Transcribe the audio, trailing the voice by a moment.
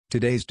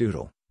Today's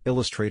doodle,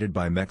 illustrated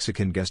by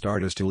Mexican guest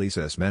artist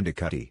Ulices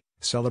Mendicutty,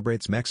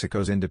 celebrates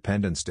Mexico's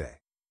Independence Day.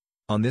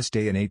 On this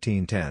day in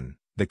 1810,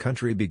 the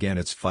country began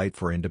its fight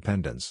for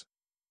independence.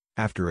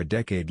 After a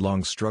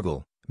decade-long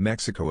struggle,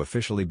 Mexico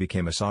officially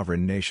became a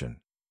sovereign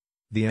nation.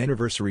 The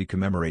anniversary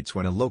commemorates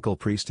when a local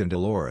priest in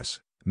Dolores,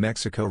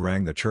 Mexico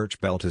rang the church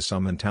bell to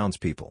summon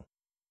townspeople.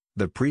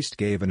 The priest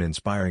gave an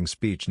inspiring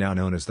speech now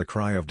known as the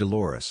Cry of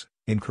Dolores,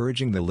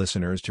 encouraging the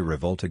listeners to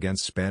revolt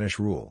against Spanish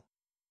rule.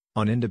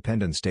 On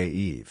Independence Day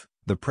Eve,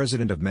 the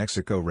President of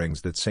Mexico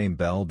rings that same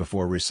bell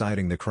before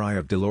reciting the Cry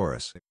of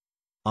Dolores.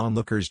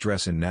 Onlookers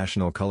dress in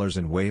national colors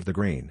and wave the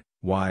green,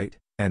 white,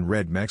 and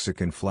red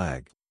Mexican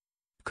flag.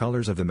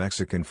 Colors of the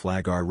Mexican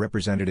flag are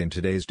represented in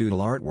today's doodle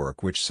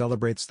artwork, which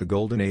celebrates the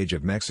golden age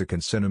of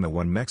Mexican cinema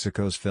when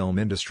Mexico's film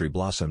industry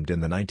blossomed in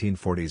the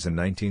 1940s and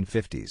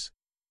 1950s.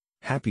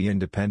 Happy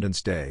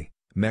Independence Day,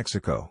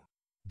 Mexico!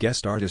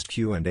 Guest artist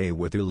Q&A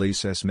with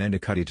Ulices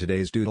Mendicutty.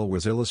 Today's doodle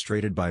was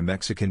illustrated by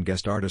Mexican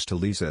guest artist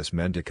Ulices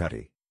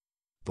Mendicutty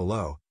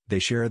Below. They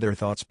share their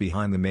thoughts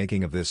behind the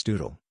making of this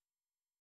doodle.